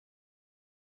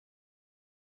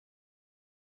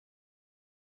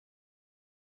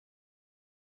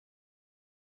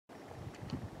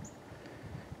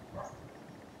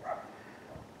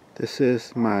This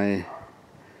is my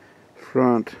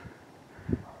front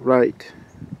right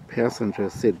passenger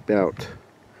seat belt.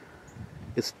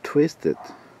 It's twisted,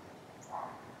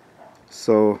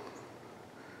 so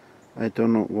I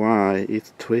don't know why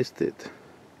it's twisted.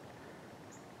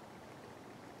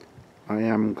 I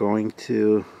am going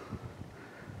to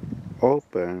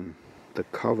open the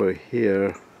cover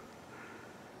here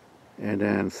and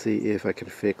then see if I can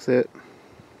fix it.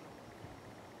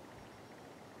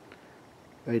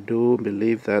 I do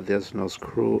believe that there's no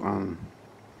screw on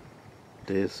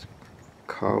this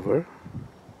cover,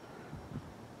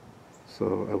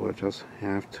 so I will just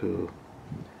have to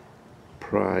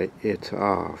pry it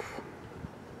off.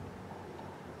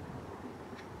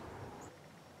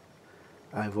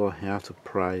 I will have to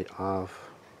pry off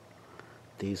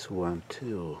this one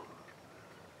too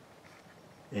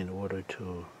in order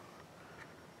to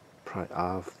pry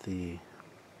off the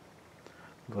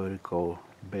vertical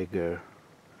bigger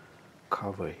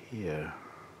cover here.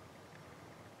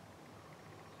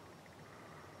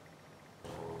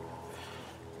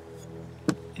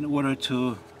 In order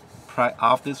to pry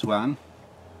off this one,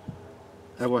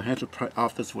 I will have to pry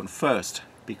off this one first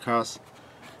because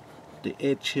the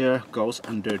edge here goes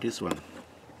under this one.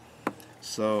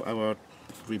 So I will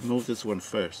remove this one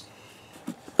first.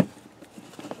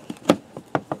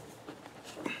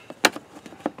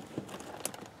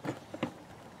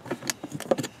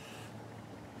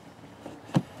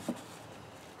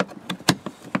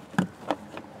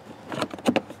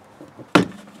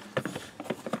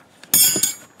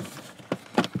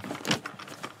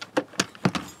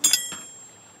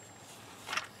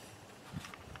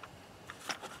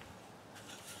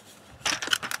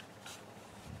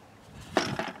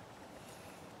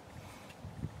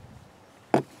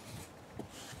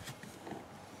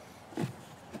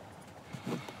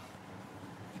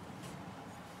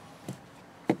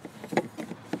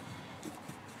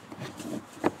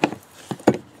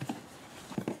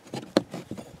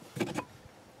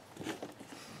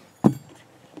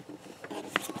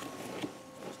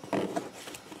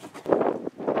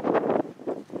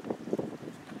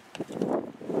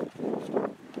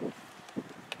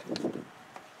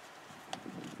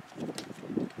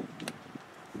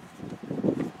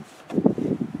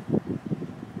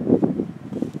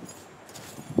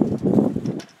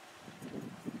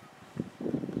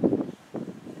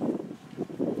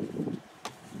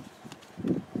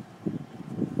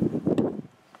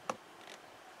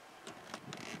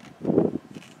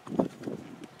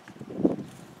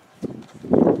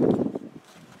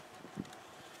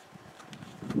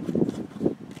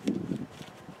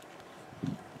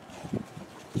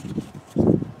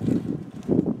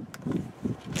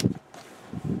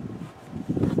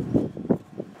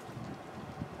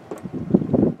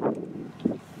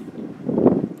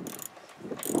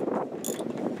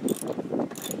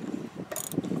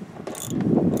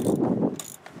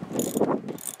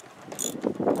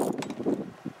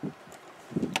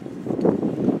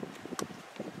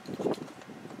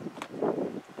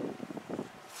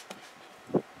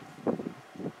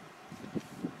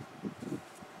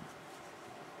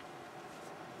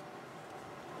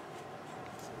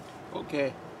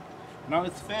 Okay, now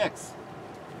it's fixed.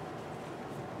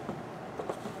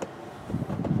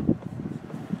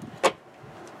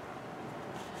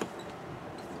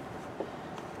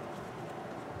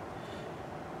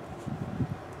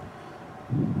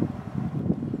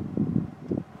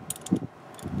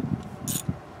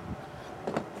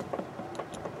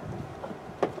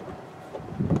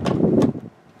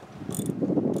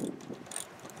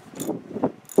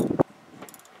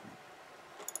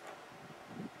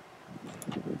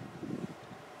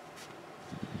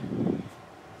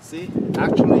 See,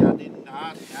 actually I did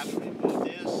not have to remove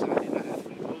this, I did not have to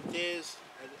remove this,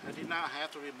 I did not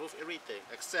have to remove everything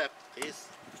except this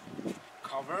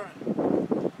cover,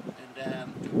 and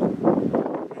then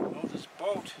remove this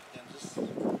bolt, and this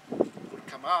would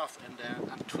come off, and then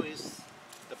untwist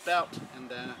the belt, and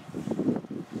then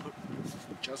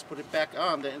just put it back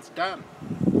on, then it's done.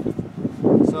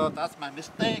 So that's my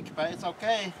mistake, but it's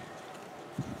okay.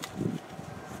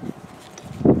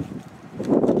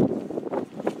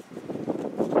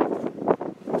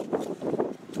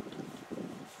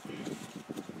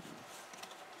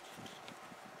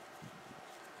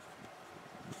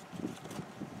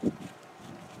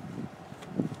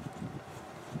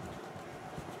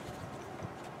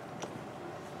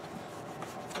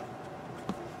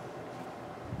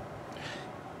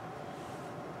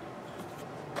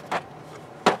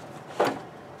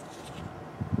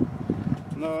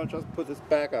 No, just put this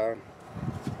back on.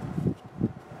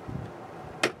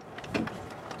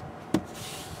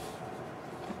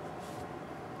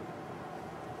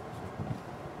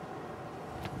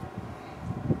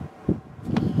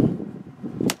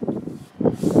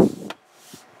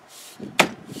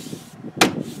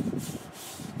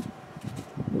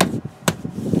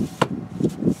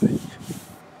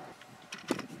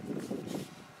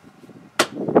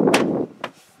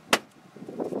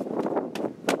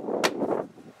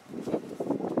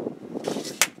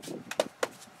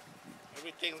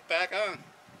 everything's back on.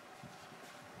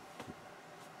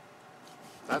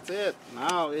 That's it.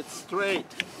 Now it's straight.